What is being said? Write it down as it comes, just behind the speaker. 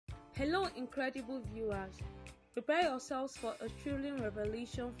Hello incredible viewers, prepare yourselves for a thrilling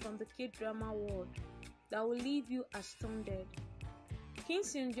revelation from the K-drama world that will leave you astounded. Kim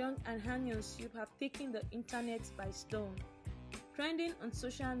Seung-jung and Han Yeon-soo have taken the internet by storm, trending on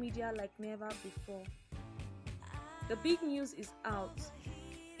social media like never before. The big news is out.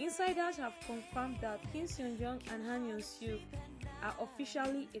 Insiders have confirmed that Kim Seung-jung and Han Yeon-soo are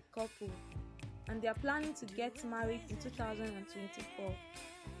officially a couple, and they are planning to get married in 2024.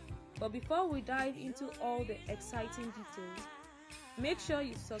 But before we dive into all the exciting details, make sure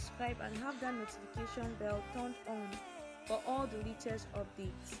you subscribe and have that notification bell turned on for all the latest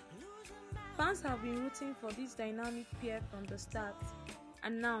updates. Fans have been rooting for this dynamic pair from the start,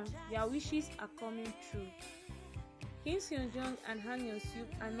 and now their wishes are coming true. Kim Seung-jung and Han Yeon-soo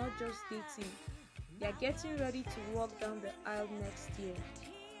are not just dating, they are getting ready to walk down the aisle next year.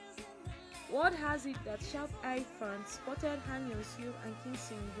 Word has it that sharp-eyed fans spotted Han Yeon-soo and Kim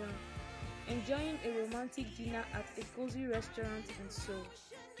Seung-jung enjoying a romantic dinner at a cozy restaurant in Seoul.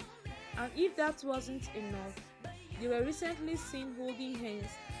 And if that wasn't enough, they were recently seen holding hands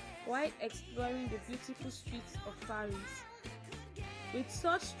while exploring the beautiful streets of Paris. With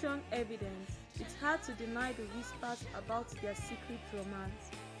such strong evidence, it's hard to deny the whispers about their secret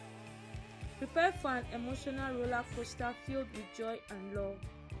romance. Prepare for an emotional roller coaster filled with joy and love.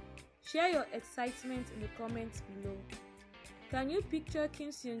 Share your excitement in the comments below. Can you picture Kim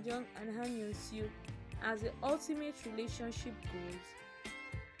Seung-jung and Han Yeon-soo as the ultimate relationship goals?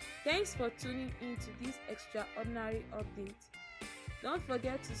 Thanks for tuning in to this extraordinary update. Don't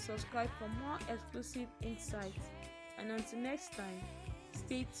forget to subscribe for more exclusive insights, and until next time,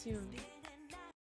 stay tuned.